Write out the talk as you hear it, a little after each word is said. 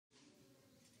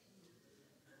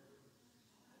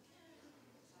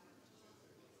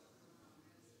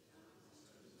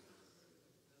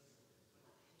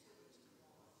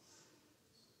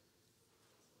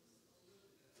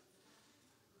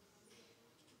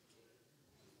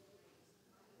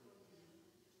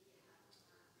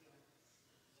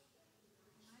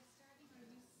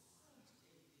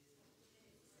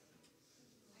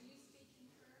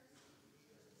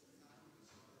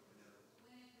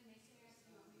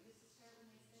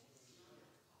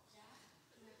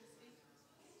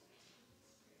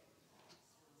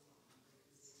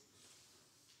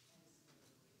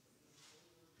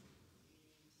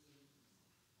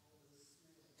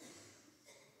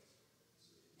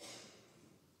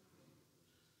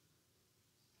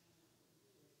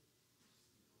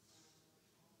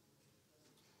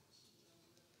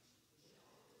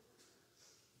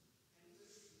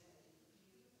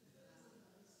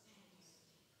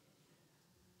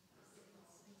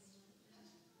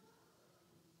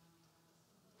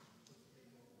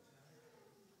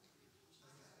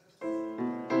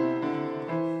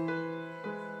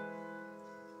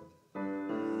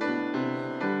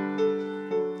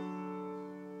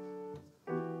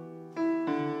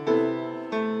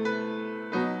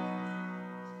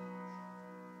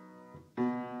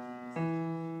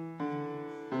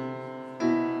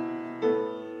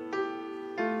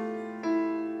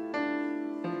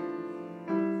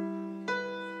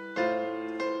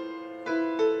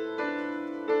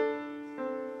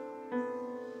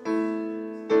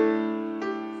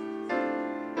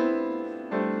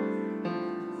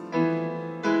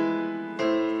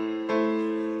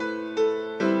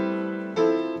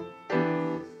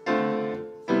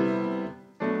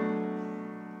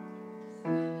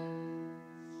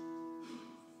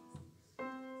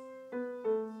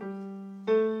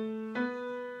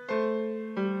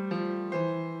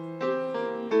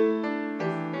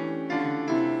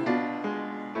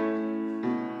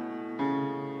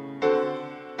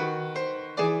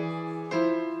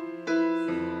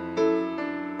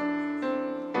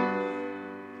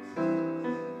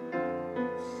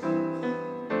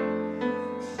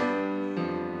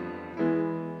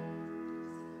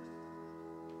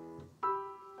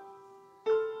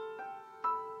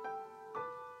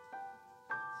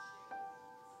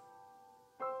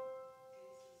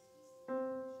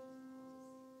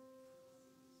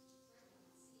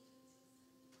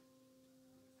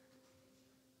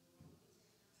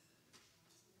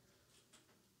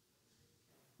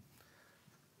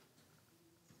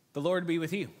The Lord be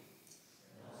with you.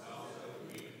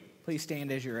 Please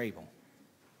stand as you're able.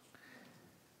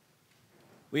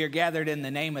 We are gathered in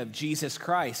the name of Jesus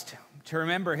Christ to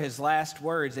remember his last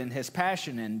words in his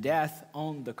passion and death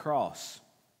on the cross.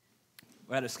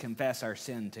 Let us confess our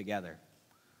sin together.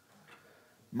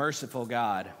 Merciful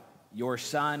God, your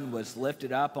Son was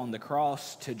lifted up on the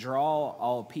cross to draw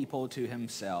all people to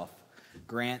himself.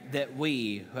 Grant that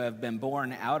we, who have been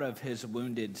born out of his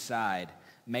wounded side,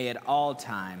 may at all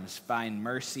times find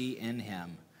mercy in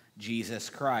him, Jesus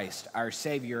Christ, our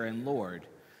Savior and Lord,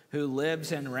 who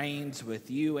lives and reigns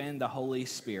with you and the Holy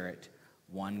Spirit,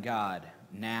 one God,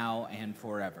 now and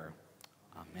forever.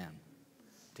 Amen.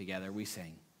 Together we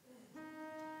sing.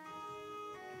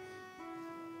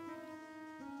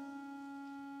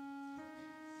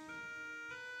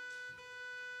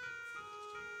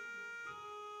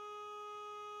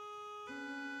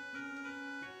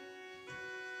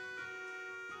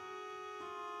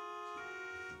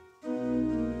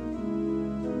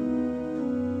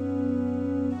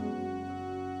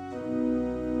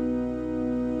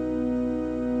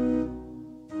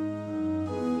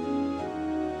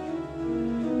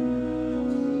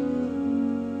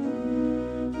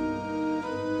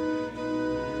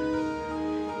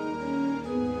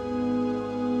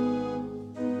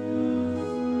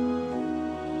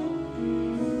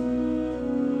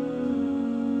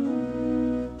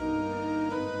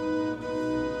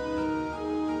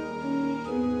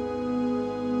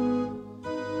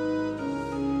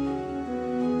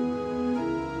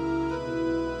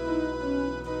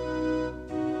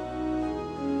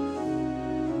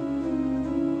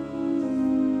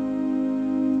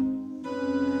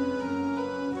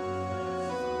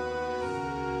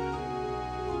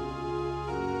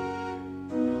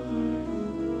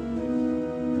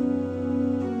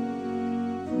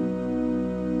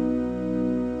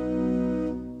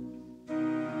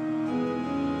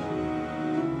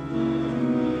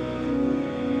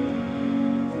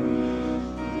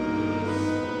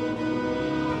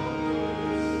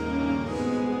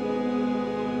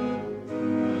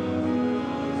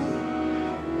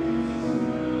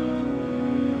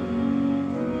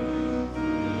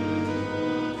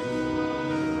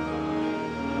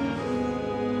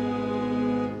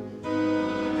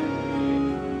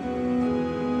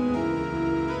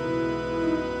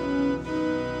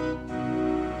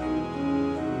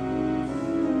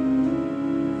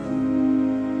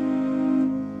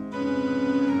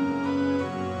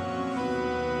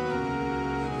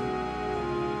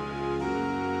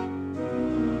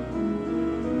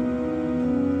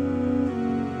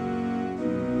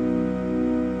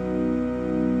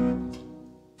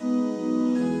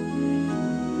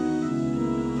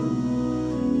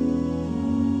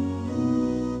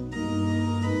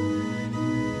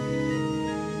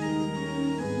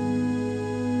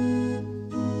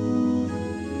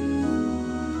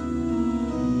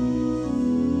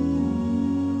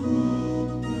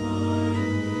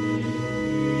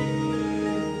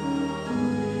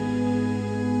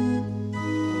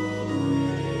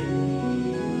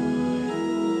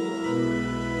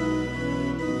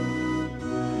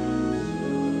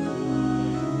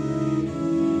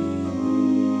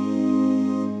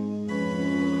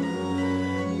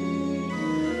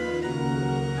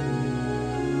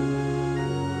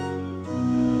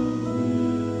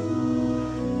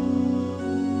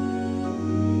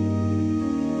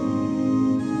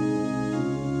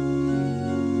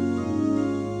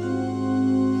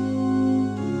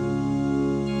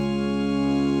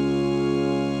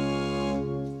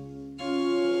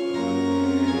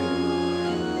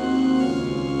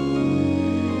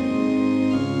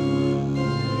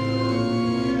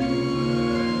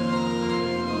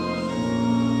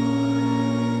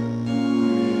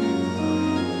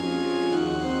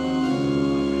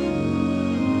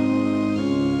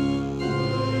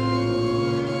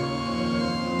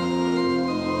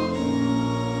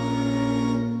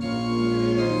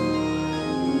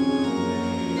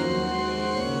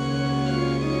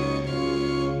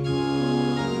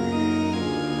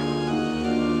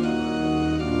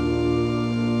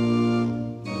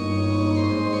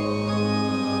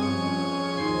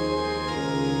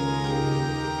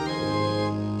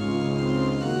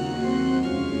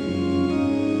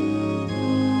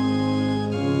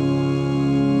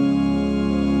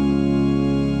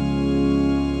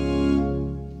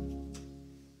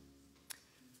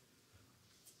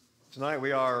 Tonight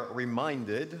we are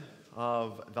reminded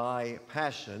of thy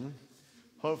passion.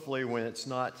 Hopefully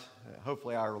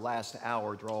our last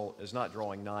hour is not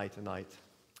drawing nigh tonight,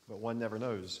 but one never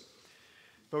knows.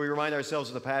 But we remind ourselves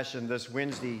of the passion this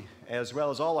Wednesday, as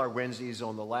well as all our Wednesdays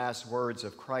on the last words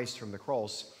of Christ from the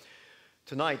cross.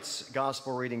 Tonight's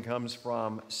gospel reading comes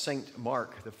from St.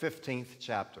 Mark, the 15th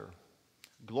chapter.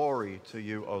 Glory to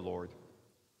you, O Lord.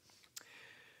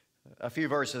 A few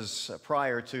verses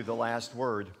prior to the last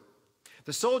word.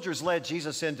 The soldiers led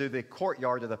Jesus into the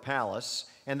courtyard of the palace,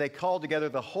 and they called together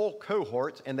the whole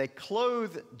cohort, and they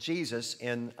clothed Jesus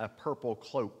in a purple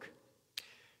cloak.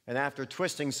 And after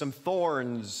twisting some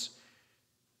thorns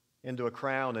into a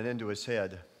crown and into his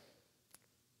head,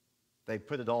 they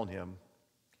put it on him.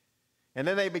 And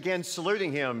then they began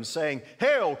saluting him, saying,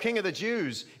 "Hail, King of the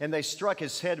Jews!" And they struck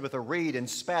his head with a reed and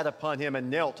spat upon him and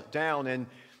knelt down in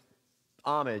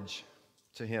homage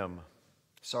to him,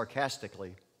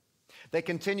 sarcastically. They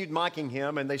continued mocking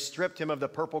him, and they stripped him of the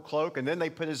purple cloak, and then they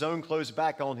put his own clothes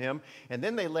back on him, and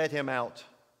then they led him out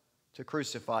to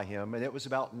crucify him. And it was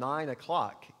about 9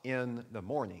 o'clock in the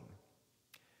morning.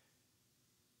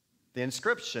 The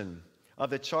inscription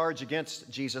of the charge against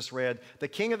Jesus read, "The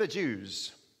King of the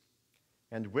Jews."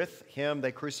 And with him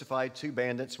they crucified two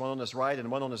bandits, one on his right and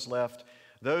one on his left.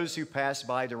 Those who passed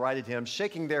by derided him,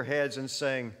 shaking their heads and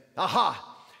saying,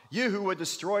 "Aha! You who would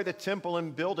destroy the temple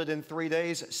and build it in 3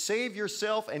 days, save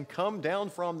yourself and come down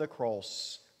from the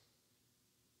cross."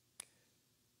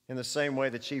 In the same way,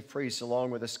 the chief priests,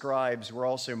 along with the scribes, were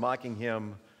also mocking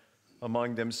him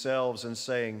among themselves and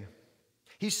saying,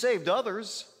 "He saved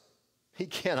others. He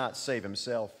cannot save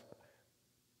himself.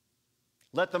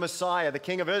 Let the Messiah, the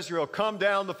King of Israel, come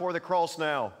down before the cross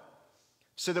now,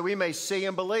 so that we may see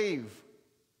and believe."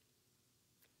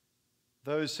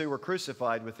 Those who were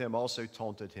crucified with him also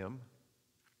taunted him.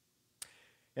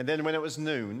 And then when it was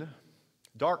noon,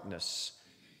 darkness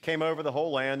came over the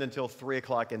whole land until 3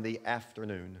 o'clock in the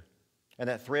afternoon. And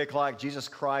at 3 o'clock, Jesus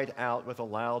cried out with a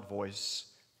loud voice,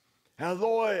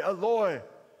 "Eloi, Eloi,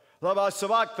 lama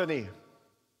sabachthani,"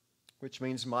 which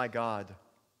means, my God,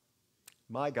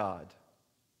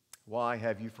 why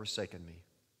have you forsaken me?"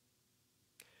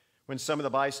 When some of the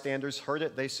bystanders heard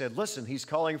it, they said, "Listen, he's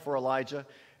calling for Elijah."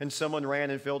 And someone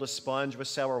ran and filled a sponge with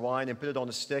sour wine and put it on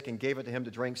a stick and gave it to him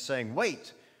to drink, saying,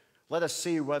 "Wait, let us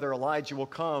see whether Elijah will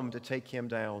come to take him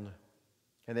down."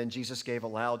 And then Jesus gave a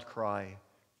loud cry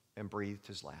and breathed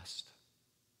his last.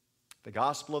 The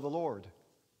gospel of the Lord.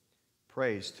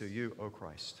 Praise to you, O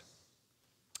Christ.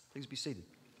 Please be seated.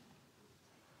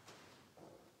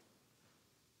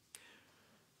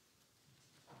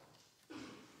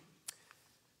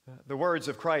 The words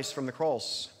of Christ from the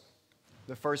cross.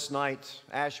 The first night,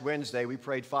 Ash Wednesday, we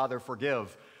prayed, "Father,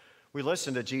 forgive." We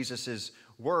listened to Jesus'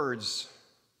 words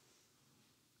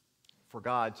for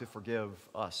God to forgive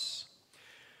us.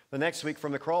 The next week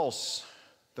from the cross,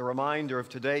 the reminder of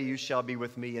today, "You shall be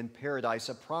with me in paradise,"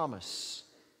 a promise.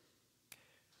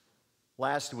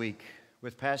 Last week,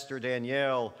 with Pastor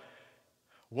Danielle,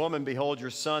 "Woman, behold your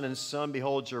son, and son,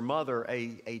 behold your mother,"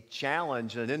 a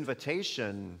challenge, an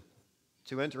invitation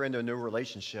to enter into a new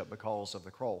relationship because of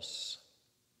the cross.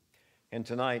 And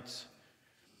tonight,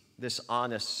 this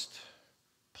honest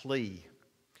plea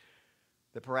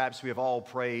that perhaps we have all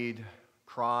prayed,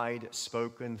 cried,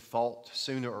 spoken, thought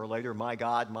sooner or later, my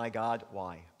God,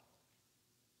 why?"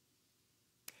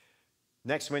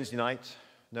 Next Wednesday night,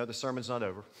 no, the sermon's not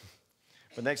over,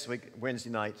 but next week, Wednesday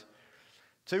night,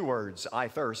 2 words, "I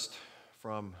thirst,"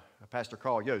 from Pastor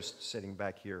Carl Yost, sitting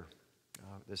back here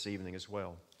this evening as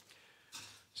well.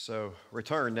 So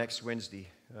return next Wednesday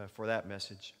for that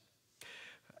message.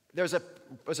 There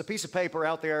was a piece of paper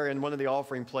out there in one of the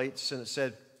offering plates, and it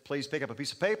said, "Please pick up a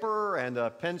piece of paper and a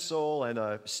pencil and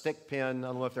a stick pen." I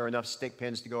don't know if there are enough stick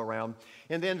pens to go around.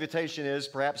 And the invitation is,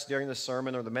 perhaps during the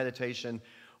sermon or the meditation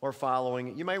or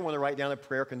following, you may want to write down a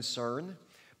prayer concern,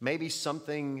 maybe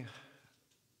something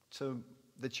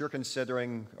that you're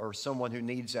considering, or someone who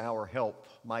needs our help.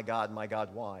 My God,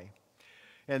 why?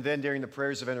 And then during the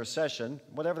prayers of intercession,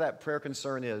 whatever that prayer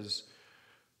concern is,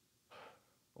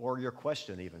 or your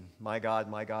question even, my God,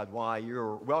 why?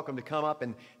 You're welcome to come up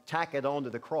and tack it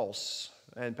onto the cross.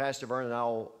 And Pastor Vernon and I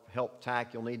will help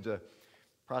tack. You'll need to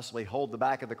possibly hold the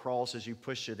back of the cross as you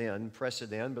push it in, press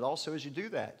it in. But also as you do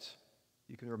that,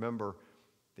 you can remember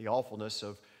the awfulness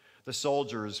of the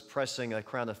soldiers pressing a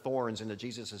crown of thorns into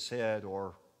Jesus' head,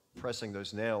 or pressing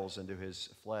those nails into his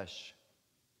flesh.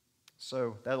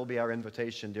 So that'll be our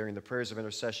invitation during the prayers of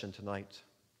intercession tonight.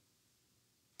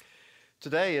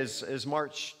 Today is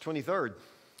March 23rd,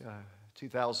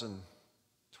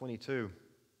 2022.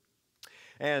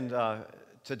 And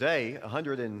today,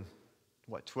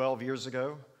 112 years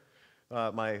ago,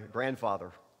 my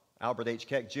grandfather, Albert H.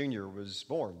 Keck Jr., was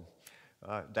born,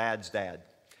 Dad's dad,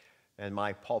 and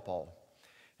my pawpaw.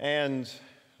 And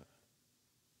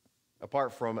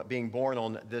apart from being born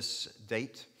on this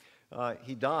date,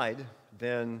 he died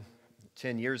then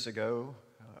 10 years ago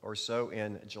or so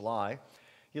in July.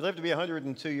 He lived to be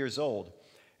 102 years old.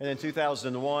 And in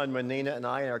 2001, when Nina and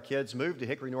I and our kids moved to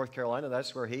Hickory, North Carolina,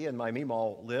 that's where he and my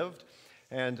Meemaw lived.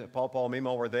 And Paul and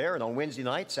Meemaw were there. And on Wednesday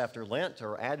nights after Lent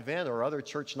or Advent or other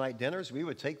church night dinners, we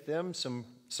would take them some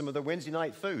of the Wednesday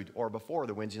night food or before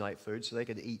the Wednesday night food so they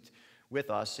could eat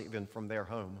with us even from their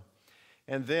home.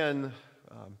 And then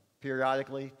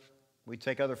periodically, we'd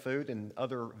take other food and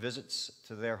other visits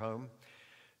to their home.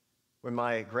 When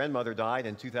my grandmother died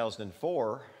in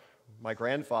 2004, my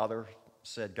grandfather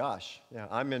said, gosh,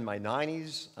 I'm in my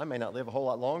 90s. I may not live a whole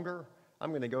lot longer.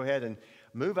 I'm going to go ahead and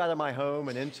move out of my home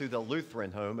and into the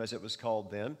Lutheran home, as it was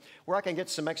called then, where I can get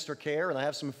some extra care. And I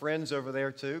have some friends over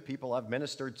there, too, people I've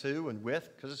ministered to and with,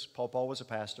 because Paul was a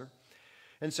pastor.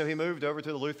 And so he moved over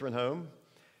to the Lutheran home.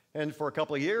 And for a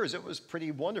couple of years, it was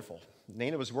pretty wonderful.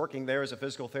 Nina was working there as a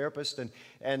physical therapist,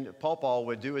 and Paul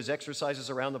would do his exercises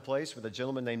around the place with a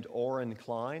gentleman named Orrin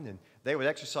Klein. And they would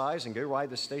exercise and go ride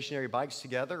the stationary bikes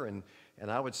together, and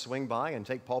I would swing by and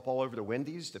take Paul over to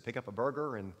Wendy's to pick up a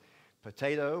burger and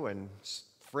potato and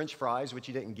French fries, which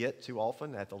he didn't get too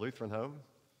often at the Lutheran home.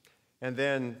 And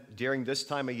then during this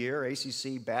time of year,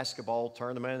 ACC basketball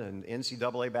tournament and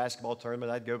NCAA basketball tournament,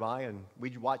 I'd go by and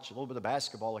we'd watch a little bit of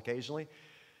basketball occasionally.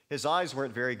 His eyes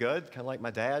weren't very good, kind of like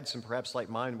my dad's and perhaps like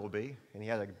mine will be. And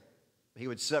he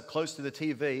would sit up close to the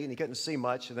TV and he couldn't see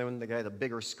much. And then when they had a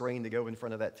bigger screen to go in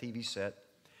front of that TV set.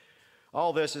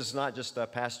 All this is not just a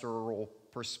pastoral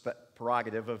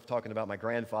prerogative of talking about my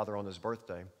grandfather on his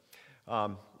birthday.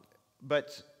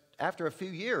 But after a few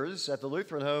years at the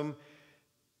Lutheran home,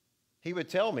 he would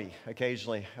tell me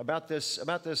occasionally about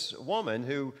this woman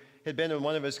who had been in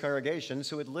one of his congregations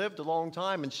who had lived a long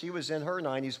time, and she was in her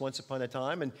 90s once upon a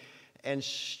time, and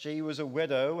she was a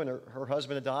widow, and her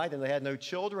husband had died, and they had no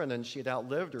children, and she had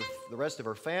outlived the rest of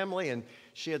her family, and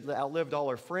she had outlived all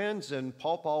her friends, and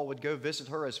Paul would go visit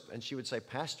her, and she would say,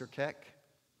 Pastor Keck,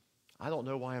 I don't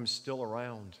know why I'm still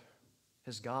around.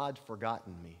 Has God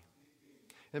forgotten me?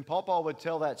 And Paul would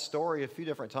tell that story a few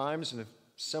different times, and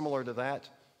similar to that,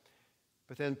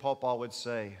 but then Paul would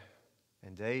say,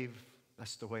 and Dave,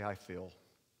 that's the way I feel.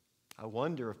 I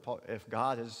wonder if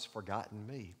God has forgotten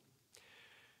me.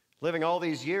 Living all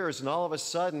these years and all of a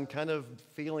sudden kind of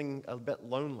feeling a bit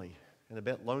lonely and a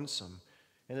bit lonesome.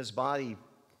 And his body,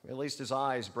 at least his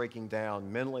eyes, breaking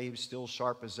down. Mentally, he was still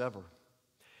sharp as ever.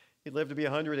 He lived to be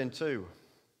 102.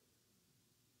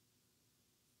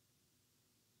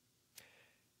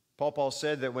 Paul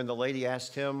said that when the lady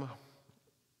asked him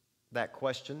that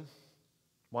question,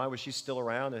 why was she still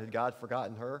around and had God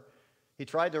forgotten her? He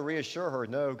tried to reassure her,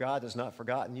 no, God has not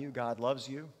forgotten you. God loves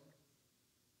you.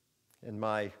 In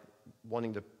my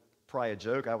wanting to pry a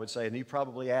joke, I would say, and you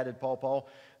probably added, Paul,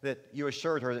 that you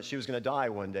assured her that she was going to die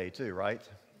one day too, right?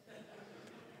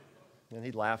 And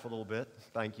he'd laugh a little bit.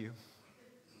 Thank you.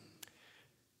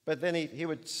 But then he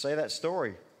would say that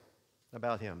story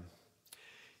about him.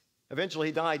 Eventually,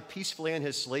 he died peacefully in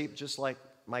his sleep, just like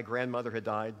my grandmother had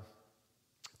died.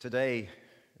 Today,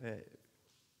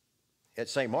 at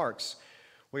St. Mark's,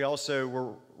 we also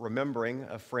were remembering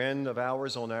a friend of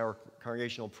ours on our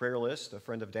congregational prayer list, a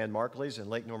friend of Dan Markley's in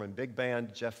Lake Norman Big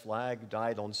Band, Jeff Flagg,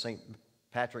 died on St.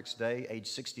 Patrick's Day, age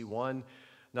 61.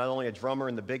 Not only a drummer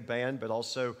in the big band, but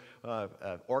also an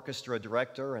orchestra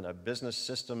director and a business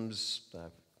systems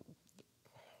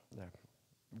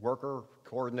worker,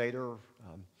 coordinator,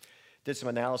 did some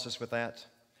analysis with that.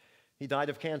 He died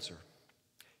of cancer.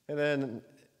 And then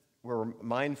we're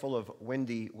mindful of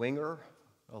Wendy Winger,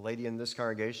 a lady in this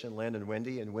congregation, Lynn and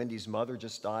Wendy's mother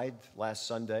just died last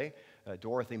Sunday,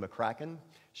 Dorothy McCracken.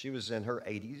 She was in her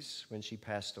 80s when she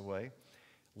passed away.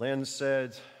 Lynn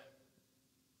said,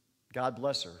 God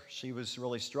bless her. She was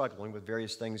really struggling with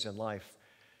various things in life.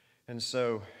 And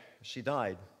so she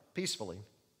died peacefully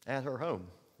at her home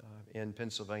in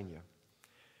Pennsylvania.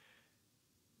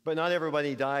 But not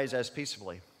everybody dies as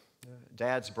peacefully.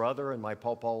 Dad's brother and my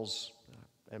Paul's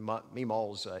and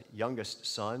Meemaw's youngest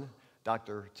son,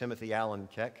 Dr. Timothy Allen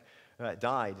Keck,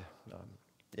 died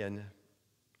in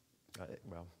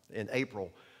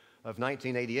April of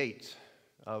 1988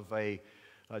 of a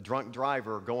drunk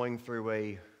driver going through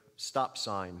a stop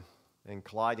sign and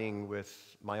colliding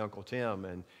with my Uncle Tim,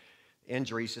 and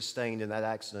injury sustained in that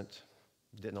accident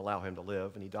didn't allow him to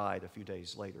live, and he died a few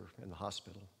days later in the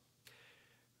hospital.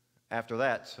 After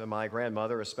that, my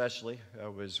grandmother especially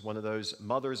was one of those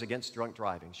mothers against drunk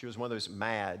driving. She was one of those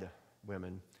mad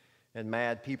women and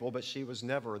mad people, but she was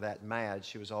never that mad.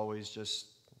 She was always just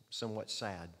somewhat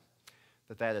sad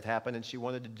that had happened, and she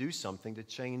wanted to do something to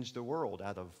change the world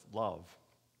out of love.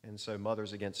 And so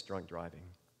mothers against drunk driving.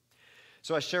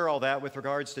 So I share all that with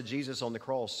regards to Jesus on the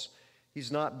cross.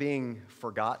 He's not being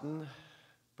forgotten,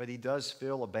 but he does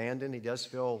feel abandoned. He does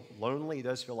feel lonely. He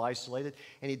does feel isolated.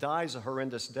 And he dies a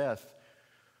horrendous death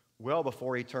well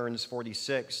before he turns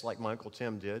 46, like my Uncle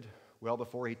Tim did, well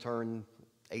before he turned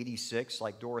 86,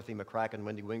 like Dorothy McCracken,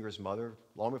 Wendy Winger's mother,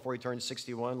 long before he turned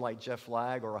 61, like Jeff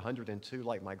Flagg, or 102,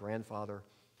 like my grandfather.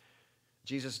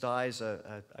 Jesus dies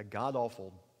a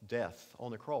god-awful death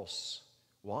on the cross.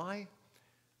 Why?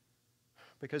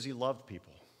 Because he loved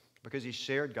people, because he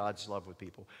shared God's love with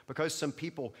people, because some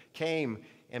people came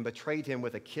and betrayed him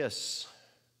with a kiss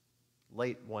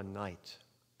late one night,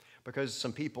 because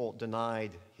some people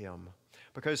denied him,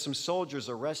 because some soldiers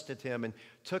arrested him and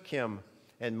took him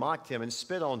and mocked him and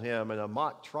spit on him, and a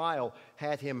mock trial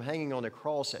had him hanging on a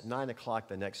cross at 9 o'clock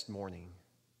the next morning,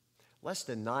 less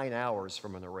than 9 hours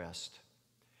from an arrest.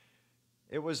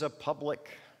 It was a public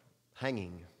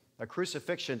hanging, a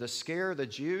crucifixion to scare the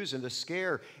Jews and to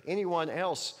scare anyone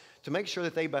else, to make sure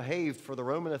that they behaved for the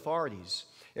Roman authorities.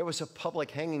 It was a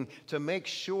public hanging to make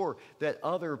sure that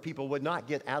other people would not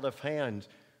get out of hand,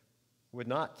 would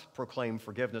not proclaim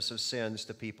forgiveness of sins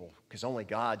to people, because only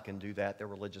God can do that, their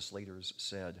religious leaders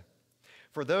said.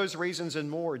 For those reasons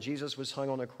and more, Jesus was hung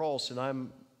on a cross, and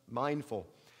I'm mindful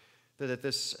that at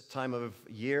this time of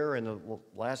year and the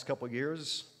last couple of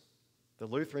years, the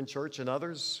Lutheran Church and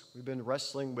others, we've been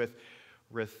wrestling with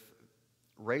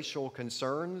racial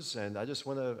concerns, and I just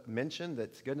want to mention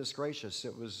that, goodness gracious,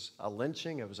 it was a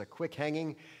lynching, it was a quick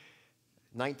hanging.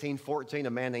 1914, a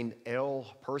man named L.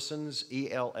 Persons,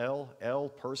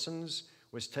 L. Persons,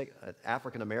 an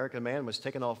African-American man, was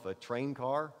taken off a train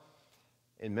car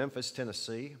in Memphis,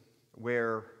 Tennessee,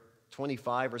 where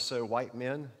 25 or so white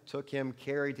men took him,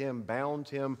 carried him, bound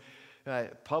him,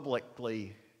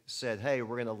 publicly said, hey,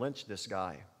 we're going to lynch this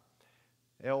guy.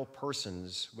 L.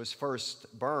 Persons was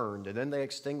first burned, and then they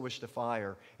extinguished the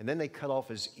fire, and then they cut off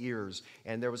his ears,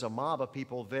 and there was a mob of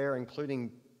people there,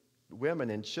 including women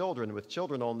and children, with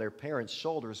children on their parents'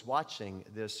 shoulders watching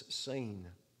this scene.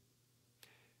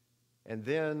 And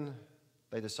then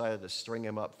they decided to string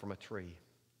him up from a tree.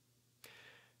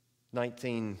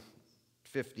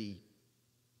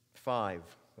 1955,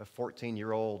 a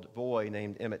 14-year-old boy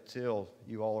named Emmett Till.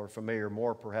 You all are familiar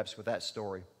more perhaps with that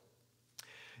story.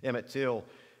 Emmett Till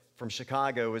from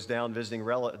Chicago was down visiting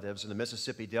relatives in the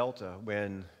Mississippi Delta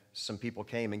when some people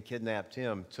came and kidnapped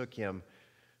him, took him,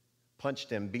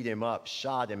 punched him, beat him up,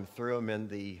 shot him, threw him in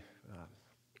the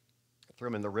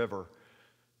river.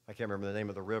 I can't remember the name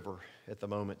of the river at the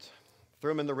moment.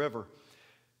 Threw him in the river,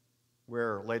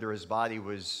 where later his body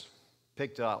was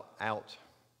picked out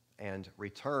and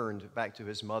returned back to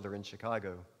his mother in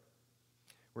Chicago,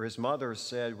 where his mother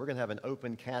said, we're going to have an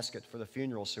open casket for the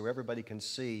funeral so everybody can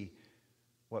see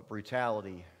what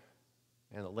brutality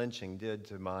and the lynching did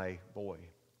to my boy.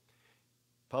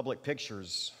 Public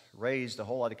pictures raised a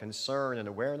whole lot of concern and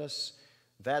awareness.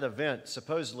 That event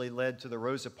supposedly led to the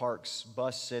Rosa Parks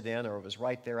bus sit-in, or it was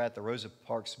right there at the Rosa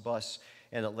Parks bus,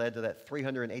 and it led to that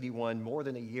 381, more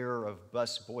than a year of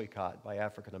bus boycott by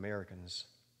African Americans.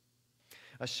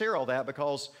 I share all that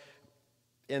because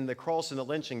in The Cross and the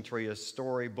Lynching Tree, a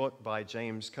story book by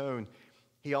James Cone,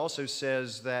 he also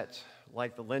says that,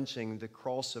 like the lynching, the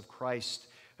cross of Christ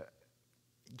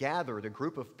gathered a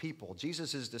group of people,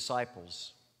 Jesus'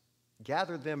 disciples,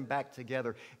 gathered them back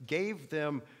together, gave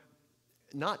them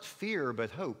not fear but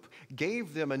hope,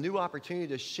 gave them a new opportunity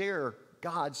to share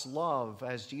God's love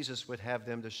as Jesus would have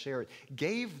them to share it,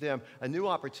 gave them a new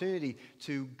opportunity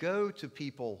to go to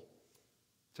people,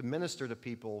 to minister to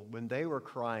people when they were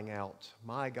crying out,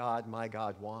 my God,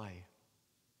 why?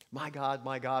 My God,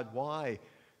 why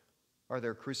are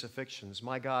there crucifixions?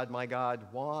 My God,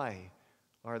 why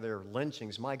are there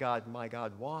lynchings? My God,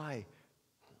 why?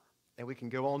 And we can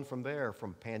go on from there,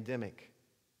 from pandemic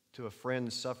to a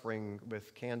friend suffering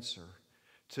with cancer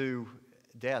to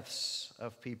deaths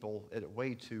of people at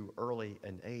way too early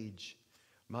an age.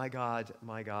 My God,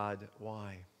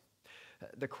 why?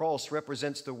 The cross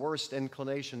represents the worst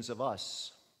inclinations of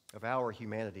us, of our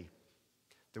humanity,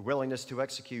 the willingness to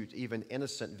execute even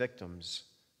innocent victims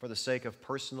for the sake of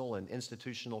personal and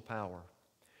institutional power.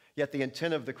 Yet the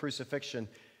intent of the crucifixion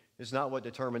is not what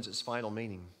determines its final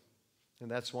meaning. And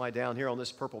that's why down here on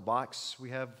this purple box, we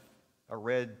have a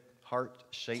red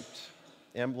heart-shaped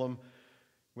emblem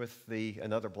with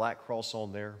another black cross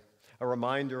on there, a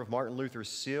reminder of Martin Luther's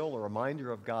seal, a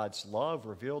reminder of God's love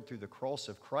revealed through the cross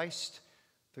of Christ,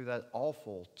 through that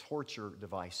awful torture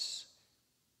device.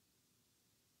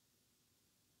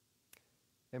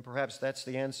 And perhaps that's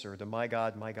the answer to my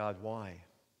God, why?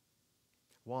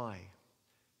 Why?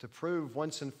 To prove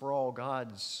once and for all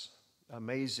God's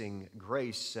amazing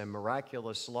grace and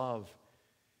miraculous love,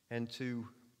 and to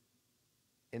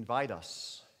invite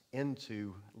us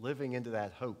into living into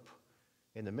that hope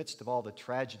in the midst of all the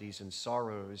tragedies and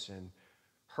sorrows and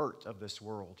hurt of this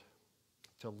world,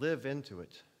 to live into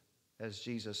it as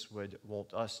Jesus would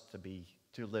want us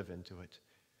to live into it,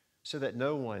 so that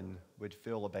no one would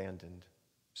feel abandoned,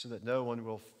 so that no one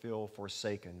will feel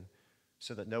forsaken,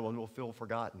 so that no one will feel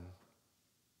forgotten,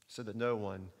 so that no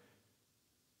one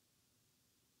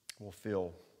will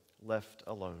feel left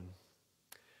alone.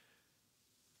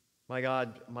 My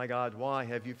God, why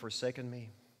have you forsaken me?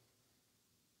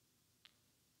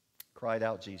 Cried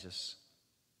out Jesus,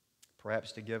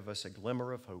 perhaps to give us a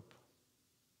glimmer of hope.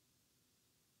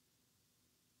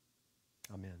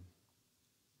 Amen.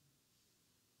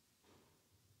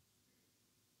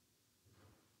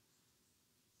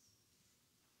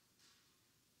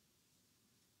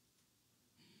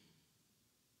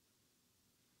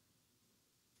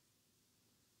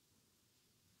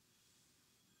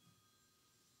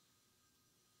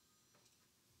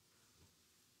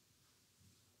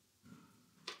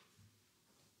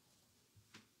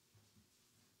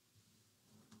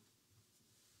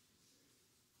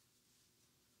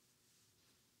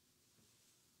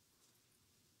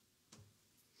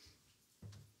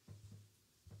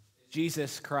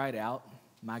 Jesus cried out,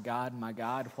 my God,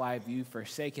 why have you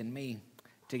forsaken me?"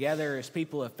 Together as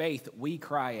people of faith, we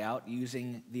cry out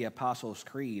using the Apostles'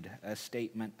 Creed, a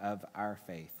statement of our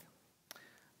faith.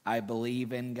 I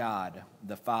believe in God,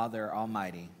 the Father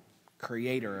Almighty,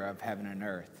 creator of heaven and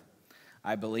earth.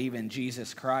 I believe in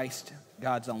Jesus Christ,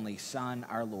 God's only Son,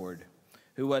 our Lord,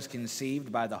 who was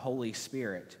conceived by the Holy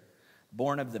Spirit,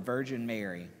 born of the Virgin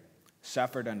Mary,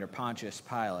 suffered under Pontius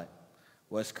Pilate,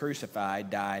 was crucified,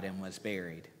 died, and was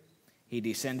buried. He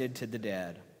descended to the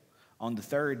dead. On the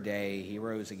third day he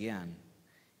rose again.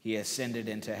 He ascended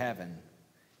into heaven.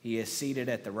 He is seated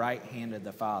at the right hand of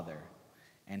the Father,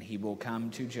 and he will come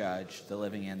to judge the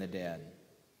living and the dead.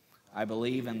 I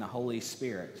believe in the Holy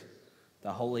Spirit,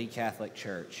 the Holy Catholic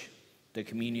Church, the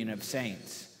communion of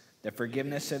saints, the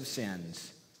forgiveness of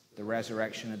sins, the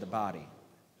resurrection of the body,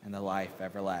 and the life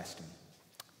everlasting.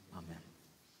 Amen.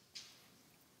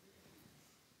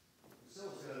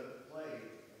 Someone's going to play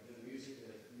the music,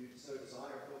 and if you so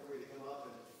desire, feel free to come up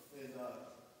and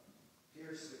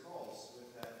pierce the cross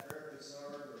with that prayer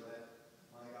concern or that,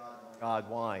 my God,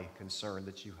 why concern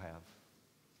that you have.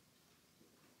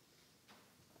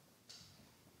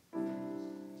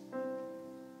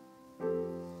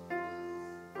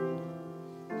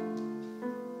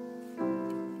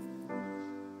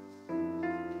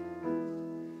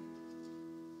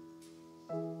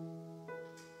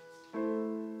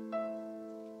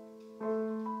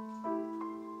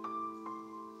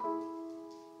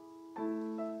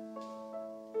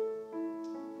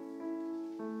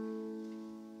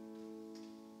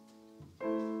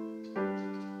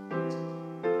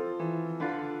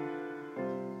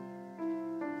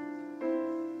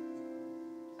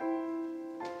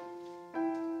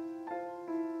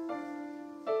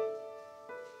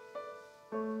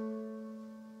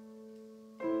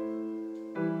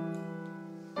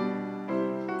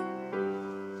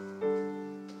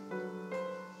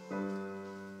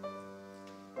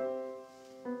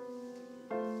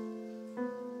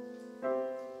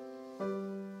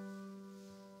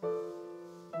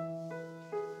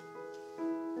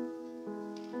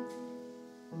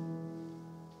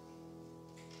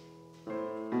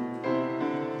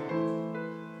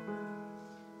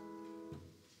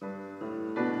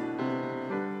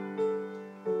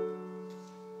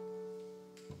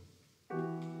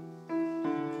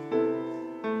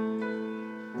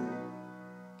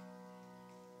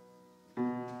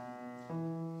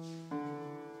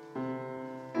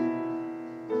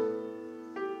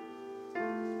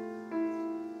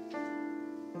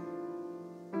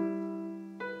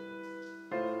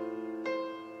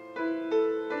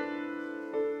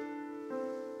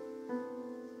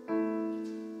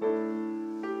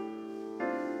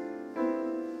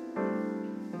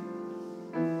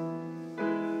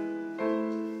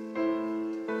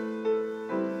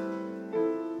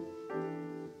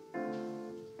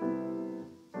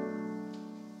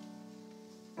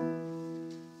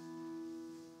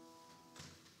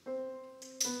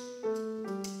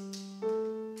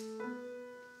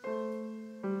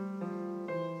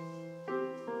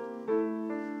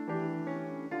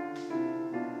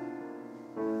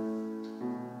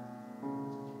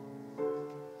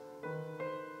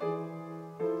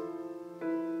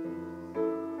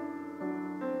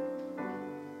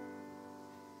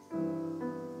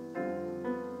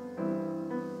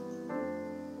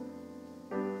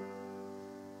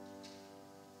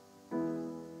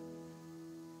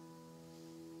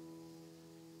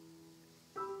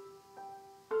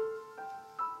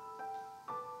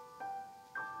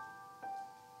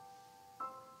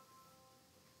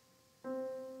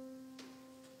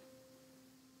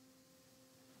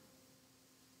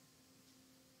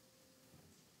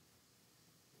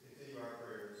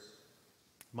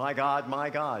 my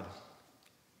God.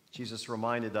 Jesus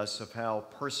reminded us of how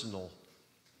personal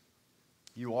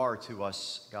you are to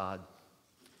us, God,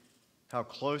 how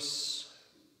close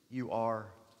you are,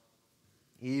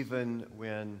 even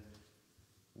when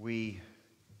we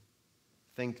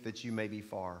think that you may be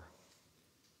far.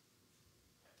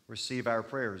 Receive our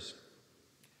prayers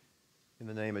in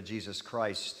the name of Jesus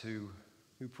Christ, who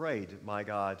prayed, my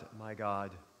God,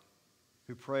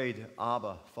 who prayed,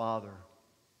 Abba, Father,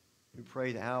 who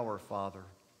prayed, our Father,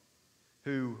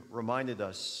 who reminded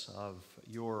us of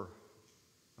your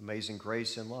amazing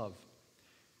grace and love.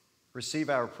 Receive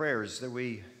our prayers that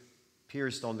we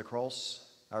pierced on the cross,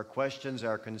 our questions,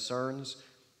 our concerns,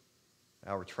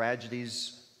 our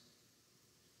tragedies,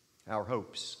 our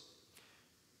hopes.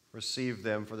 Receive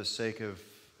them for the sake of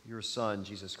your Son,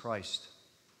 Jesus Christ.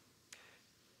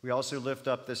 We also lift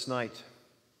up this night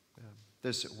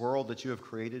this world that you have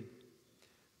created,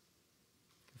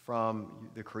 from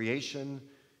the creation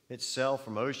itself,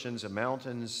 from oceans and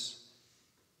mountains,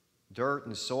 dirt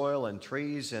and soil and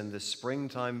trees and the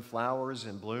springtime flowers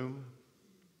in bloom,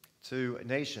 to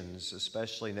nations,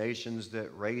 especially nations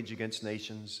that rage against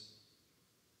nations,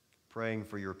 praying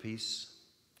for your peace.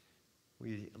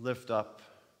 We lift up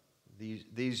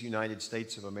these United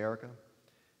States of America.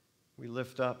 We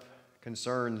lift up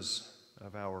concerns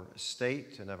of our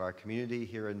state and of our community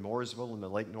here in Mooresville in the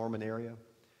Lake Norman area.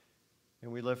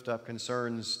 And we lift up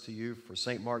concerns to you for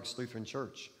St. Mark's Lutheran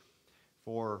Church,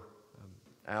 for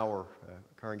our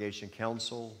congregation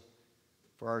council,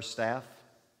 for our staff,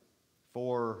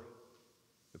 for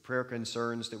the prayer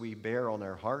concerns that we bear on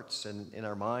our hearts and in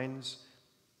our minds,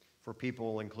 for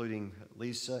people including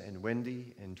Lisa and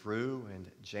Wendy and Drew and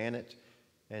Janet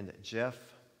and Jeff,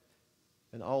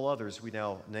 and all others we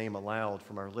now name aloud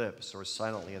from our lips or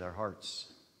silently in our hearts.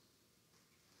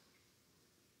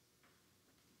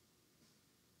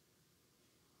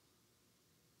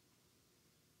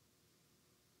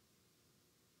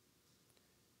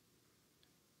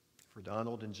 For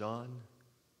Donald and John,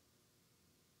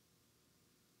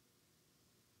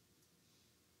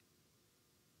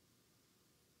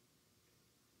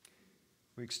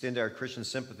 we extend our Christian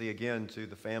sympathy again to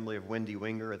the family of Wendy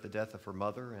Winger at the death of her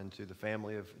mother, and to the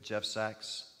family of Jeff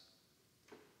Sachs,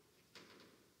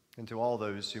 and to all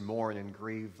those who mourn and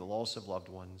grieve the loss of loved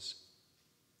ones.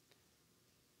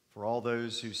 For all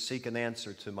those who seek an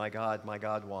answer to my God,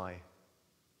 why?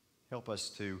 Help us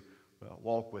to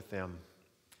walk with them,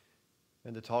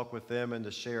 and to talk with them, and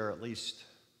to share at least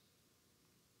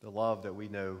the love that we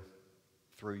know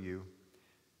through you,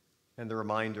 and the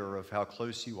reminder of how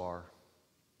close you are,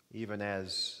 even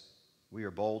as we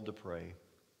are bold to pray,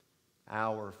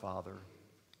 Our Father,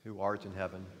 who art in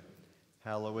heaven,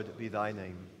 hallowed be thy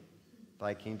name.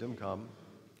 Thy kingdom come,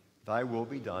 thy will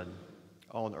be done,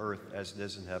 on earth as it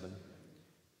is in heaven.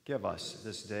 Give us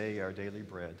this day our daily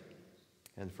bread,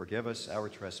 and forgive us our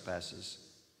trespasses,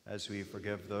 as we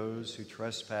forgive those who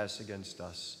trespass against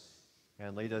us.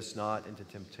 And lead us not into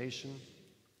temptation,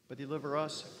 but deliver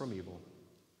us from evil.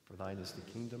 For thine is the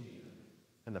kingdom,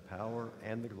 and the power,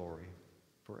 and the glory,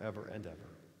 forever and ever.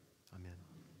 Amen.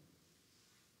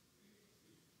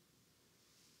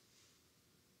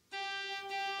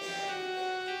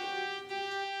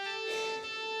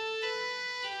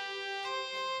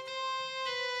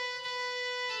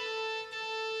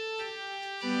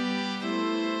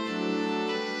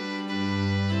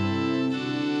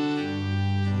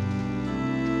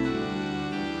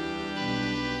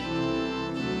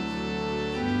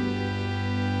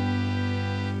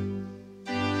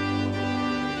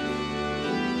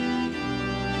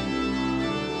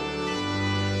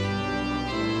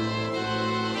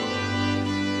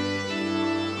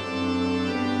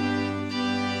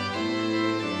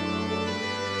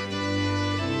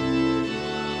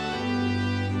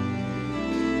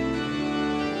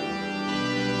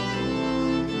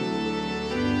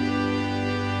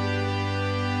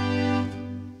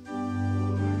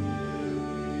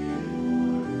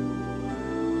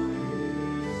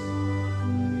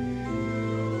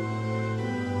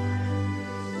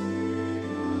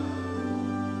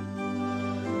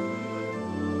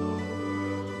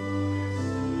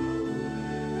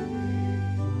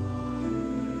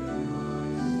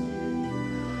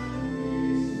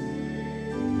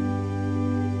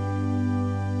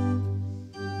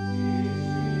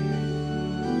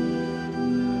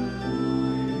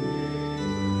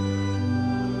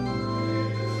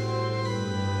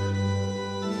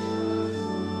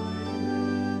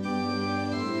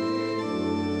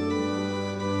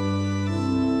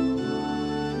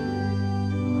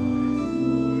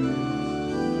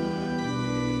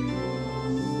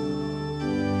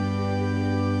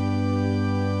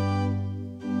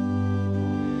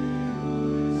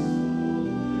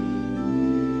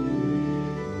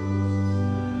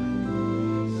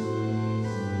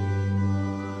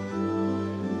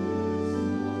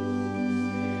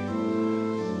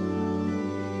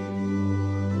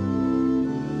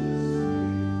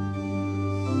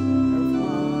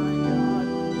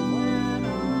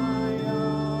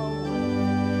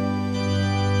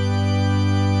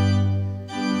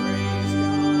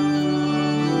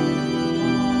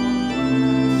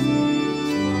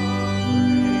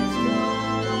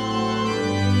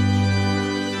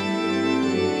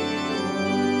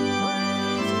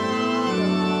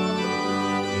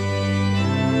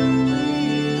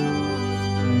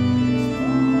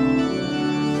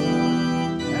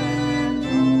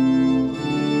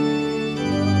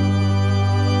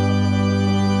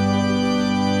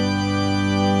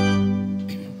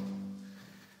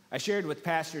 shared with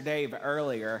Pastor Dave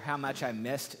earlier how much I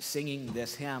missed singing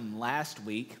this hymn last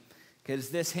week, because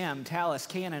this hymn, Tallis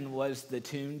Canon, was the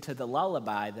tune to the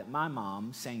lullaby that my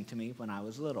mom sang to me when I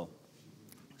was little.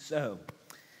 So,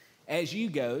 as you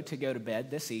go to bed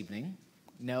this evening,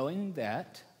 knowing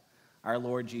that our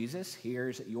Lord Jesus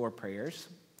hears your prayers,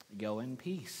 go in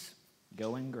peace,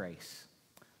 go in grace.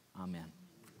 Amen.